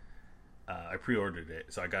Sky. I pre-ordered it,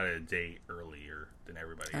 so I got it a day earlier than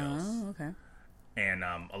everybody else. Oh, okay. And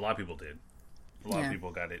a lot of people did. A lot of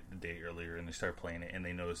people got it a day earlier, and they started playing it, and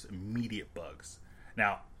they noticed immediate bugs.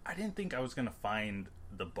 Now, I didn't think I was going to find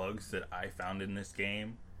the bugs that I found in this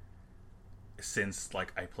game since,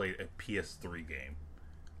 like, I played a PS3 game.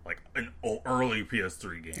 Like, an early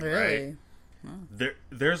PS3 game, really? Right? Oh.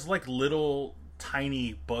 There's, like, little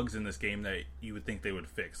tiny bugs in this game that you would think they would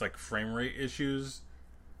fix. Like, frame rate issues.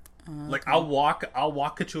 Like, I'll walk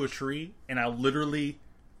into a tree, and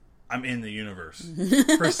I'm in the universe.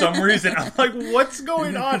 For some reason, I'm like, what's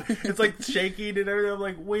going on? It's like shaking and everything. I'm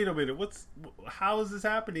like, wait a minute, how is this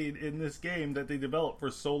happening in this game that they developed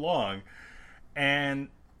for so long? And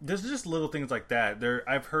there's just little things like that.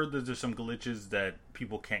 I've heard that there's some glitches that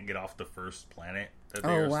people can't get off the first planet that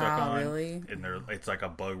they are stuck on. Really? And it's like a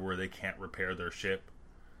bug where they can't repair their ship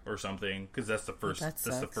or something, because that's the first. That's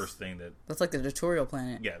the first thing that's like the tutorial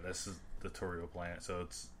planet. Yeah, this is the tutorial planet. So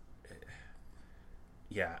it's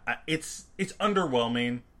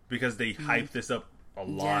underwhelming because they hype this up a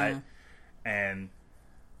lot, and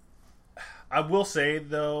I will say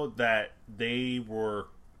though that they were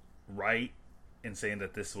right in saying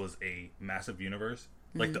that this was a massive universe.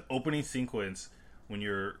 Like the opening sequence when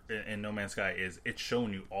you're in No Man's Sky it's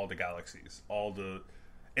showing you all the galaxies,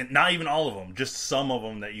 and not even all of them, just some of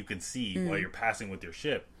them that you can see while you're passing with your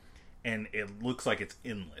ship, and it looks like it's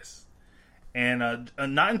endless. And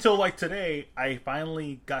not until like today, I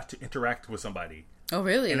finally got to interact with somebody. Oh,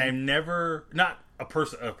 really? And I've never, not a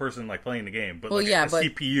person like playing the game, but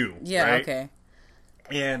CPU. Yeah, right? Okay.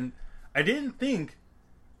 And I didn't think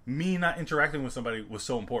me not interacting with somebody was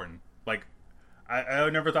so important. Like, I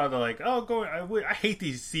never thought that like, I hate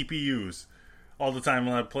these CPUs. All the time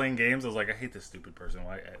when I'm playing games, I was like, I hate this stupid person.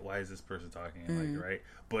 Why is this person talking? Like, right?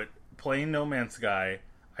 But playing No Man's Sky,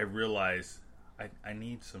 I realized I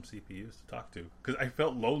need some CPUs to talk to, because I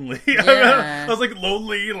felt lonely. I was like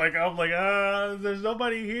lonely. Like I'm like, there's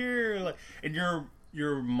nobody here. Like, and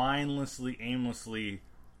you're mindlessly, aimlessly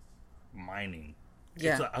mining.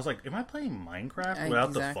 Yeah. I was like, am I playing Minecraft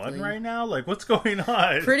without the fun right now? Like, what's going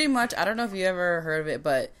on? Pretty much. I don't know if you ever heard of it,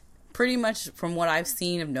 but pretty much from what I've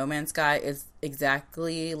seen of No Man's Sky is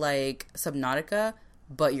exactly like Subnautica,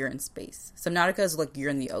 but you're in space. Subnautica is like you're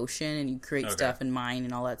in the ocean and you create stuff and mine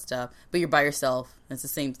and all that stuff, but you're by yourself. It's the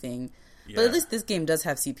same thing. Yeah. But at least this game does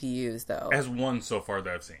have CPUs, though. As one so far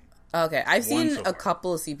that I've seen. Okay, I've seen a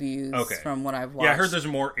couple of CPUs from what I've watched. Yeah, I heard there's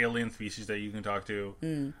more alien species that you can talk to.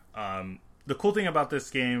 The cool thing about this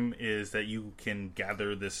game is that you can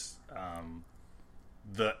gather this,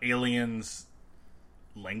 the aliens'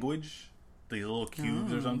 language, these little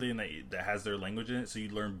cubes or something that has their language in it, so you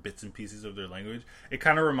learn bits and pieces of their language. It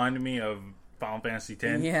kind of reminded me of Final Fantasy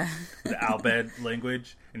X, the Albed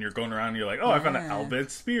language, and you're going around and you're like, I found an Albed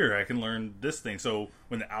spear, I can learn this thing. So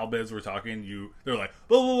when the Albeds were talking, they're like,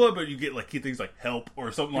 blah, blah, blah, but you get like key things like help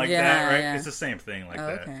or something like that, right? Yeah. It's the same thing like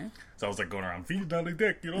that. Okay. So I was like going around, feed down the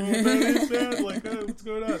dick, you know what that is, man? Like, what's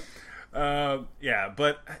going on?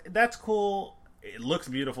 But that's cool. It looks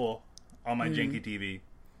beautiful on my janky TV.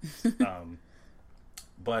 Other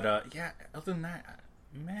than that,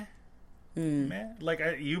 meh. Like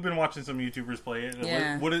you've been watching some YouTubers play it.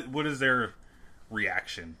 Yeah. What is their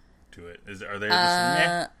reaction to it? Are they just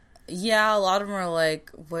meh? Yeah, a lot of them are like,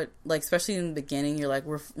 what, like, especially in the beginning, you're like,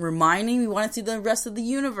 we're mining, we want to see the rest of the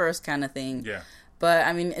universe kind of thing. Yeah. But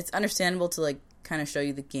I mean, it's understandable to like kind of show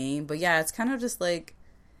you the game, but yeah, it's kind of just like,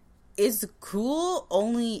 it's cool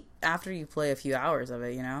only after you play a few hours of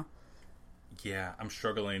it, you know? Yeah, I'm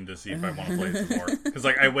struggling to see if I want to play it some more. Because,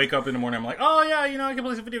 like, I wake up in the morning, I'm like, oh, yeah, I can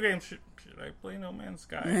play some video games. Should I play No Man's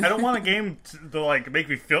Sky? I don't want a game to like, make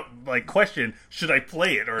me feel, like, question, should I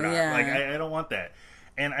play it or not? Yeah. Like, I don't want that.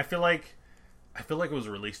 And I feel like it was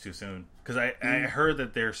released too soon. Because I heard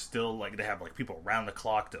that they're still, like, they have, like, people around the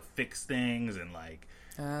clock to fix things and, like,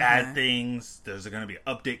 add things. There's going to be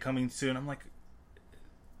an update coming soon. I'm like,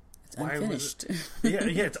 it's unfinished.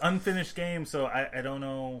 It's unfinished game, so I don't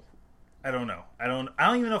know. I don't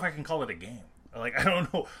even know if I can call it a game. Like, I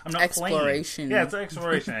don't know. I'm not exploration. Playing. Yeah, it's an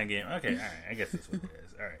exploration game. Okay, all right. I guess that's what it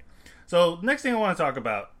is. All right. So, next thing I want to talk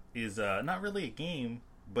about is not really a game,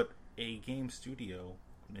 but a game studio,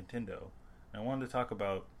 Nintendo, I wanted to talk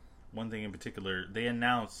about one thing in particular. They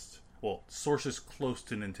announced, well, sources close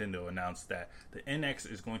to Nintendo announced that the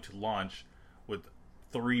NX is going to launch with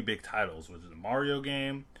 3 big titles, which is the Mario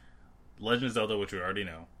game, Legend of Zelda, which we already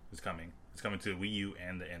know is coming. It's coming to Wii U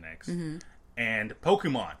and the NX, and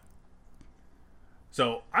Pokemon.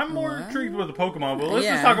 So I'm more intrigued with the Pokemon, but let's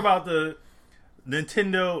just talk about the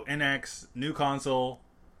Nintendo NX new console.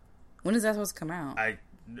 When is that supposed to come out?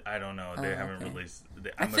 I don't know. They haven't released.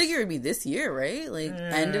 I figure it'd be this year, right? Like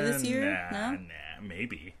end of this year? Nah,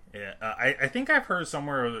 maybe. Yeah, I think I've heard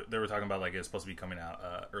somewhere they were talking about like it's supposed to be coming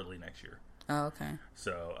out early next year. Oh, okay.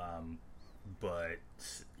 So, but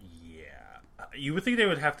yeah, you would think they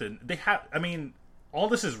would have to. They have. I mean, all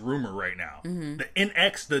this is rumor right now. The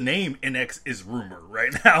NX, the name NX is rumor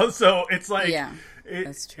right now. So it's like,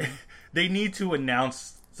 that's true. They need to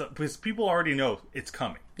announce because people already know it's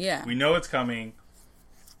coming. Yeah, we know it's coming.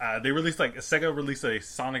 They released Sega released a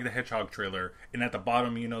Sonic the Hedgehog trailer, and at the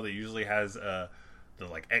bottom, they usually has the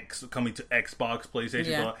like X coming to Xbox,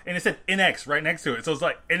 PlayStation, and it said NX right next to it. So it's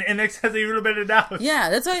like, and NX hasn't even been announced. Yeah,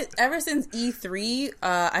 that's why ever since E3,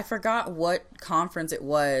 I forgot what conference it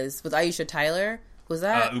was with Aisha Tyler. Was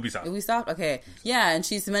that Ubisoft? Ubisoft? Okay. Yeah, and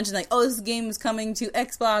she's mentioned like, oh, this game is coming to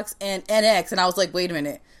Xbox and NX, and I was like, wait a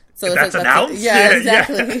minute. So that's like, announced? Yeah,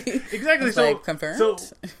 exactly. Yeah. Exactly. So like, confirmed? So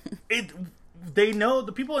they know,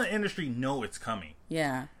 the people in the industry know it's coming.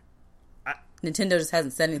 Yeah. Nintendo just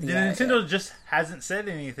hasn't said anything about it. Nintendo just hasn't said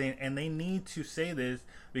anything, and they need to say this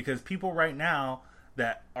because people right now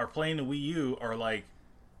that are playing the Wii U are like,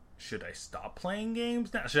 should I stop playing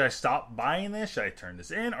games now? Should I stop buying this? Should I turn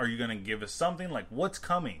this in? Are you going to give us something? Like, what's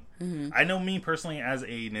coming? I know me personally as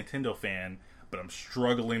a Nintendo fan, but I'm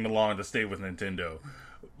struggling along to stay with Nintendo.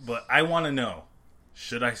 But I want to know,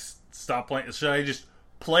 should I stop playing? Should I just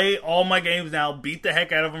play all my games now, beat the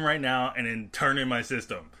heck out of them right now, and then turn in my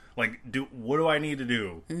system? Like, what do I need to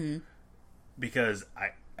do? Because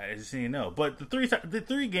I just need to know. But the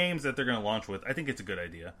three games that they're going to launch with, I think it's a good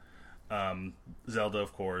idea. Zelda,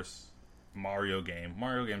 of course. Mario game.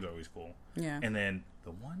 Mario games are always cool. Yeah. And then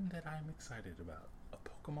the one that I'm excited about, a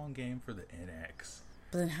Pokemon game for the NX.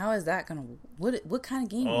 But then how is that going to... What kind of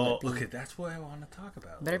game will it be? Okay, that's what I want to talk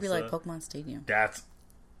about. Better be like Pokemon Stadium.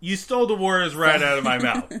 You stole the words right out of my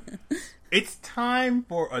mouth. It's time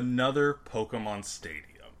for another Pokemon Stadium.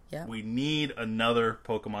 Yep. We need another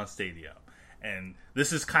Pokemon Stadium. And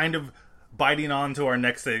this is kind of biting on to our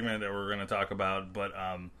next segment that we're going to talk about. But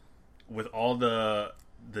with all the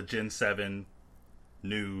Gen 7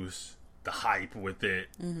 news, the hype with it,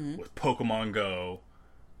 with Pokemon Go,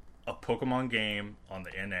 a Pokemon game on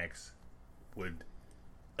the NX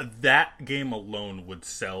that game alone would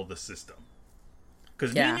sell the system.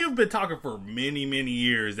 Because me and you've been talking for many, many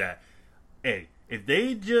years that, hey, if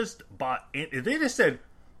they just said,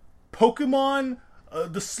 Pokemon,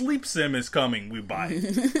 the Sleep Sim is coming, we buy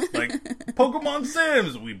it. Like, Pokemon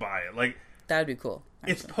Sims, we buy it. Like, that'd be cool.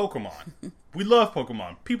 Actually. It's Pokemon. We love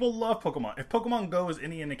Pokemon. People love Pokemon. If Pokemon Go is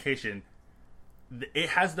any indication, it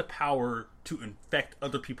has the power to infect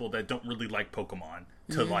other people that don't really like Pokemon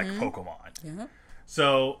to like Pokemon. Yeah.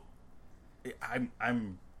 So,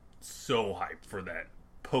 I'm so hyped for that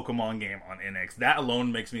Pokemon game on NX. That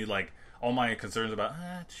alone makes me like all my concerns about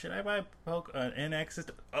should I buy an NX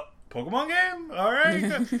system? Pokemon game? All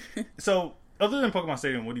right. So, other than Pokemon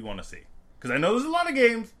Stadium, what do you want to see? Because I know there's a lot of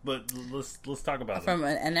games, but let's talk about them. From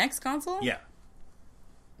an NX console? Yeah.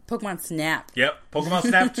 Pokemon Snap. Yep. Pokemon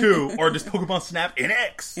Snap 2 or just Pokemon Snap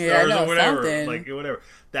NX. Yeah, or whatever. Something. Like, whatever.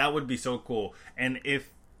 That would be so cool. And if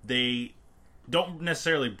they don't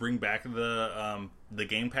necessarily bring back the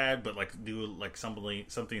gamepad, but like do like something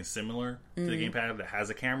similar to the gamepad that has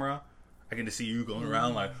a camera, I can just see you going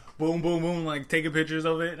around like boom, boom, boom, like taking pictures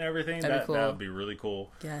of it and everything. That would be really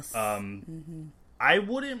cool. Yes. I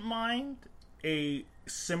wouldn't mind a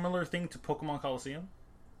similar thing to Pokemon Coliseum.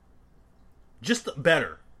 Just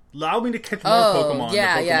better. Allow me to catch more Pokemon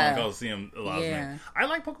than Pokemon Coliseum allows me. I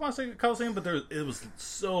like Pokemon Coliseum, but it was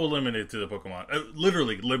so limited to the Pokemon.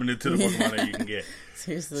 Literally limited to the Pokemon that you can get.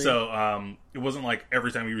 Seriously. So it wasn't like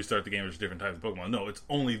every time you restart the game there's different types of Pokemon. No, it's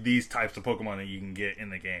only these types of Pokemon that you can get in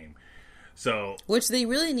the game. So, which they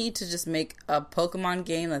really need to just make a Pokemon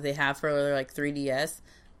game that they have for like 3DS,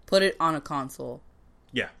 put it on a console.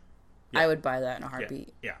 Yeah. I would buy that in a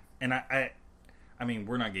heartbeat. Yeah. And I mean,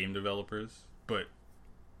 we're not game developers, but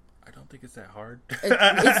I don't think it's that hard.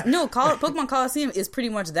 Pokemon Coliseum is pretty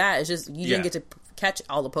much that. It's just you didn't get to catch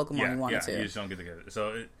all the Pokemon you wanted to. You just don't get to get it.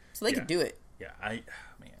 So they could do it. Yeah, I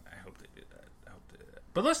hope they did that.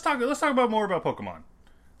 But let's talk about more about Pokemon.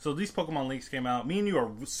 So these Pokemon leaks came out. Me and you are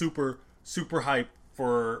super, super hyped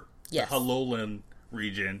for the Alolan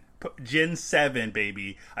region, Gen 7,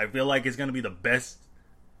 baby. I feel like it's going to be the best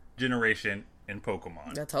generation in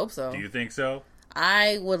Pokemon. Let's hope so. Do you think so?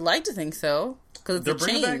 I would like to think so. Because they're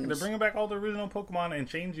bringing back all the original Pokemon and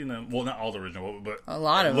changing them. Well, not all the original, but a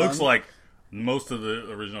lot of them. It looks them. like most of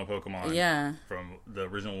the original Pokemon from the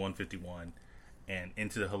original 151 and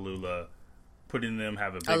into the Halula, putting them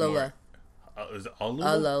have a big Alola. Is it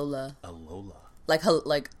Alola? Alola. Like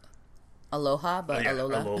Aloha, but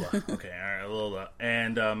Alola. Alola. Okay, all right, Alola.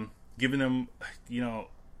 And giving them,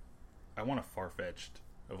 I want a Farfetch'd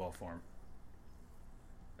of all form.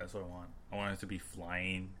 That's what I want. I want it to be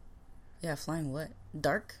flying. Yeah, flying what?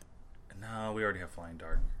 Dark? No, we already have flying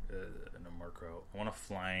dark in a Murkrow. I want a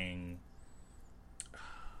flying...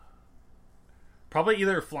 Probably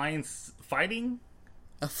either flying fighting.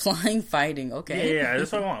 A flying fighting, okay. Yeah,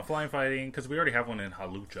 that's what I want. Flying fighting, because we already have one in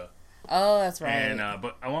Halucha. Oh, that's right. And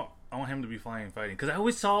but I want him to be flying fighting, because I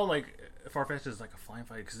always saw like Farfetch'd is like a flying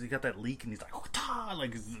fighter, because he got that leak and he's like, oh,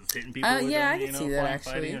 like he's hitting people. With yeah, him, I can see that flying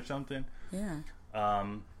actually, fighting or something. Yeah.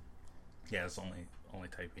 Yeah, it's only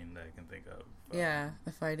typing that I can think of.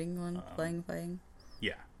 The fighting one, flying fighting.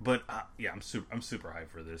 Yeah, but I'm super hyped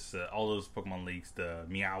for this. All those Pokemon leaks. The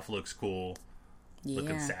Meowth looks cool,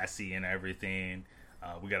 looking sassy and everything.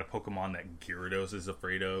 We got a Pokemon that Gyarados is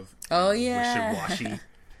afraid of. Oh yeah, Wishiwashi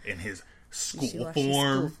in his school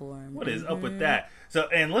form. What is up with that? So,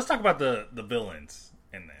 and let's talk about the villains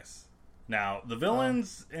in this. Now, the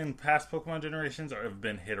villains in past Pokemon generations have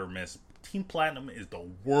been hit or miss. Team Platinum is the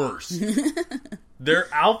worst. Their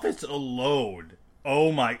outfits alone,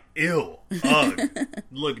 oh my, ugh,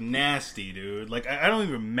 look nasty, dude. Like, I don't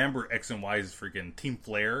even remember X and Y's freaking Team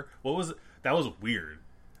Flare. What was it? That was weird.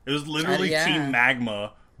 It was literally Team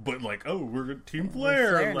Magma, but like, oh, we're Team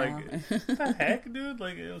Flare. Like, what the heck, dude?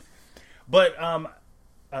 Like, it was. But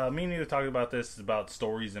me and you talking about this is about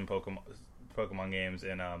stories in Pokemon games,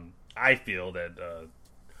 and I feel that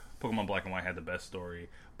Pokemon Black and White had the best story.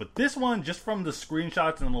 But this one, just from the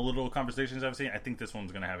screenshots and the little conversations I've seen, I think this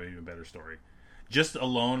one's going to have an even better story. Just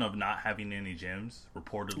alone of not having any gyms,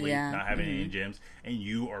 reportedly not having any gyms, and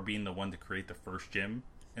you are being the one to create the first gym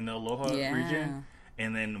in the Aloha region.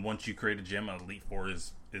 And then once you create a gym, Elite Four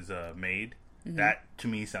is made. Mm-hmm. That, to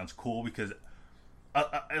me, sounds cool, because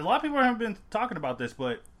a lot of people haven't been talking about this,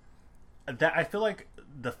 but that I feel like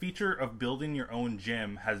the feature of building your own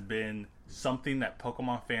gym has been something that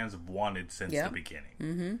Pokemon fans have wanted since the beginning.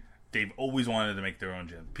 Mm-hmm. They've always wanted to make their own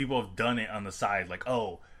gym. People have done it on the side, like,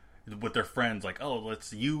 with their friends, like,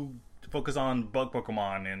 let's you focus on bug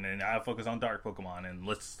Pokemon and I focus on dark Pokemon, and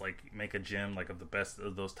let's like make a gym like of the best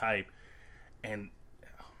of those type. And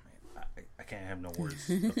I can't have no words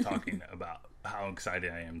of talking about how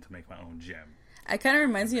excited I am to make my own gym. It kind of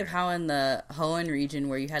reminds me of how in the Hoenn region,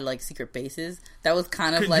 where you had like secret bases, that was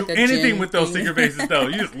kind of like do a anything gym with those thing. secret bases though.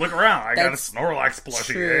 You just look around. I got a Snorlax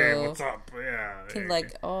plushie. True. Hey, what's up? Yeah,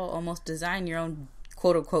 could almost design your own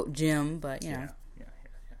quote unquote gym, but you know. Yeah.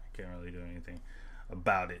 Can't really do anything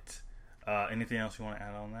about it. Anything else you want to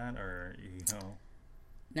add on that, or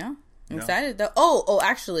No, I'm excited though. Oh,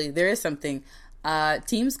 actually, there is something.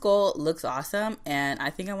 Team Skull looks awesome, and I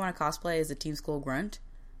think I want to cosplay as a Team Skull Grunt.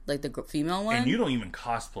 Like the female one. And you don't even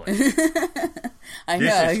cosplay. I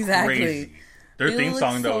know, exactly. Crazy. Their theme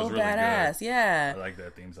song, though, is really badass. good. Yeah. I like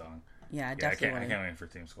that theme song. Yeah, definitely. I can't wait for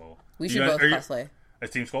Team Skull. We should both cosplay. As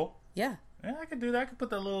Team Skull? Yeah. Yeah, I could do that. I could put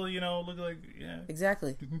that little, look like,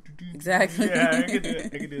 Exactly. Yeah, I could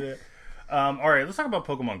do that. All right, let's talk about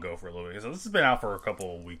Pokemon Go for a little bit. So this has been out for a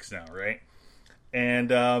couple of weeks now, right? And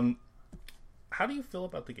how do you feel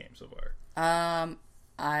about the game so far?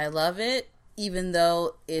 I love it. Even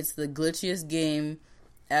though it's the glitchiest game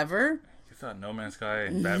ever. You thought No Man's Sky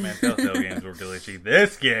and Batman Telltale games were glitchy.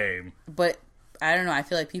 This game! But, I don't know, I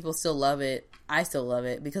feel like people still love it. I still love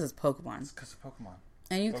it because it's Pokemon. It's because of Pokemon.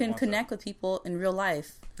 And you can connect with people in real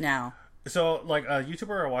life now. So, like, a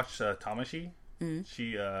YouTuber I watched, Tamashi,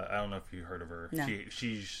 she, I don't know if you heard of her. No.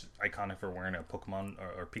 She's iconic for wearing a Pokemon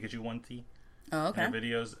or Pikachu onesie in her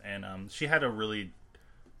videos. And she had a really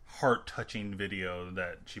heart-touching video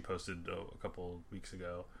that she posted a couple of weeks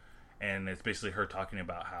ago, and it's basically her talking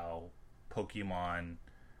about how Pokemon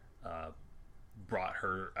brought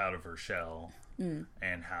her out of her shell,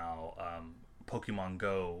 and how Pokemon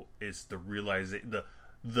Go is the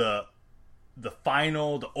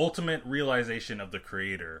ultimate realization of the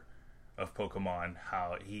creator of Pokemon.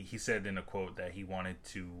 How he said in a quote that he wanted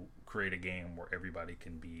to create a game where everybody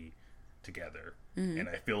can be together. And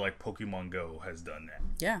I feel like Pokemon Go has done that.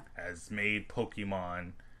 Yeah. Has made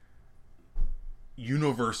Pokemon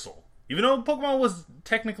universal. Even though Pokemon was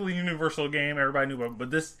technically a universal game, everybody knew about it,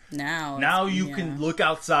 but this now you can look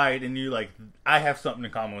outside and you're like, I have something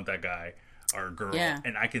in common with that guy or girl,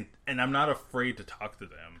 and I'm not afraid to talk to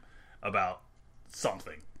them about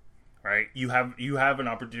something. Right? You have an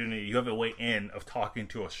opportunity, you have a way in of talking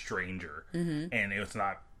to a stranger, and it's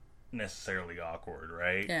not necessarily awkward,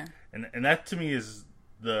 right? Yeah. And that to me is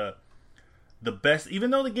the best. Even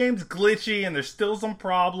though the game's glitchy and there's still some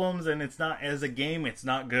problems, and it's not, as a game, it's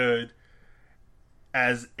not good.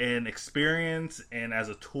 As an experience and as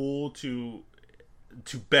a tool to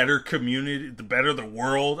better community, to better the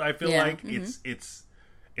world, I feel like it's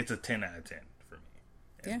a 10 out of 10 for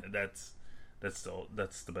me. And that's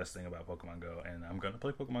the best thing about Pokemon Go. And I'm gonna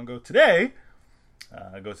play Pokemon Go today.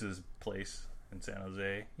 I go to this place in San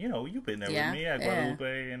Jose. You know, you've been there with me at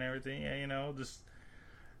Guadalupe and everything. Yeah, you know, just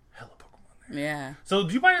hella Pokemon there. Yeah. So,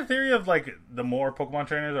 do you buy the theory of like the more Pokemon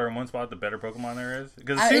trainers are in one spot, the better Pokemon there is?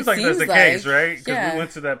 Because it seems like that's the case, right? Because we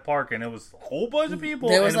went to that park and it was a whole bunch of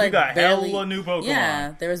people, and we got hella new Pokemon.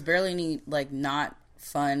 Yeah, there was barely any like not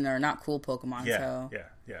fun or not cool Pokemon.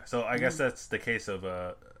 Yeah. So I guess that's the case of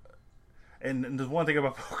And the one thing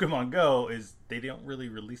about Pokemon Go is they don't really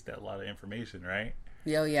release that lot of information, right?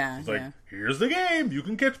 Oh, yeah. It's like, here's the game. You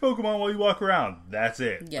can catch Pokemon while you walk around. That's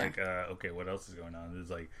it. Yeah. Like, okay, what else is going on? It's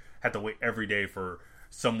like, have to wait every day for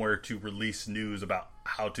somewhere to release news about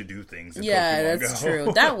how to do things in Pokemon that's Go.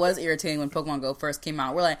 true. That was irritating when Pokemon Go first came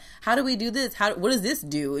out. We're like, how do we do this? What does this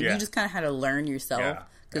do? And you just kind of had to learn yourself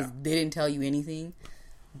because they didn't tell you anything.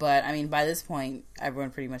 But, I mean, by this point, everyone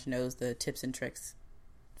pretty much knows the tips and tricks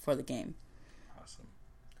for the game.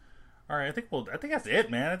 All right, I think that's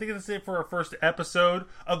it, man. I think that's it for our first episode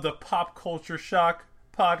of the Pop Culture Shock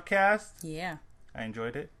podcast. Yeah, I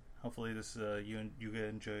enjoyed it. Hopefully, this you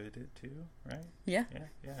enjoyed it too, right? Yeah.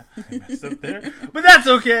 I messed up there, but that's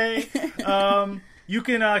okay. You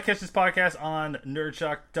can catch this podcast on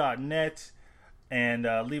nerdshock.net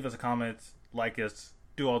and leave us a comment, like us,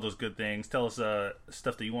 do all those good things. Tell us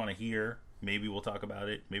stuff that you want to hear. Maybe we'll talk about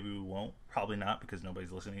it. Maybe we won't. Probably not, because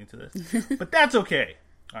nobody's listening to this. But that's okay.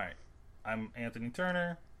 All right. I'm Anthony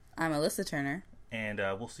Turner. I'm Alyssa Turner. And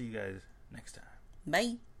we'll see you guys next time.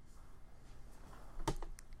 Bye.